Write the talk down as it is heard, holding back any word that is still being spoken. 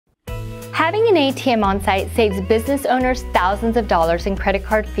Having an ATM on site saves business owners thousands of dollars in credit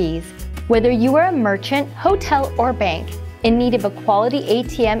card fees. Whether you are a merchant, hotel, or bank in need of a quality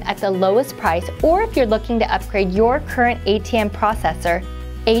ATM at the lowest price, or if you're looking to upgrade your current ATM processor,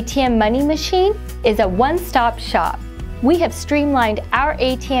 ATM Money Machine is a one-stop shop. We have streamlined our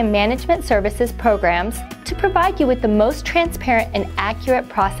ATM management services programs to provide you with the most transparent and accurate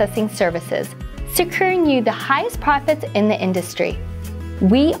processing services, securing you the highest profits in the industry.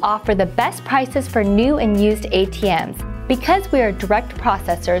 We offer the best prices for new and used ATMs. Because we are direct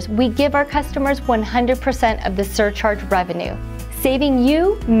processors, we give our customers 100% of the surcharge revenue, saving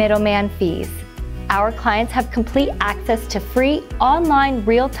you middleman fees. Our clients have complete access to free online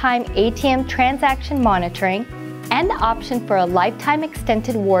real-time ATM transaction monitoring and the option for a lifetime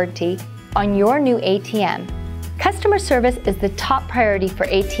extended warranty on your new ATM. Customer service is the top priority for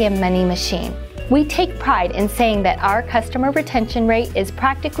ATM Money Machine. We take pride in saying that our customer retention rate is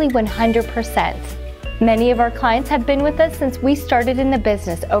practically 100%. Many of our clients have been with us since we started in the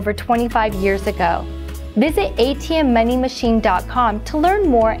business over 25 years ago. Visit atmmoneymachine.com to learn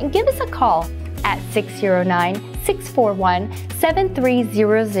more and give us a call at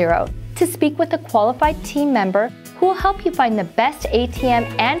 609-641-7300 to speak with a qualified team member who will help you find the best ATM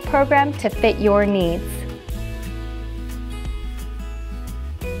and program to fit your needs.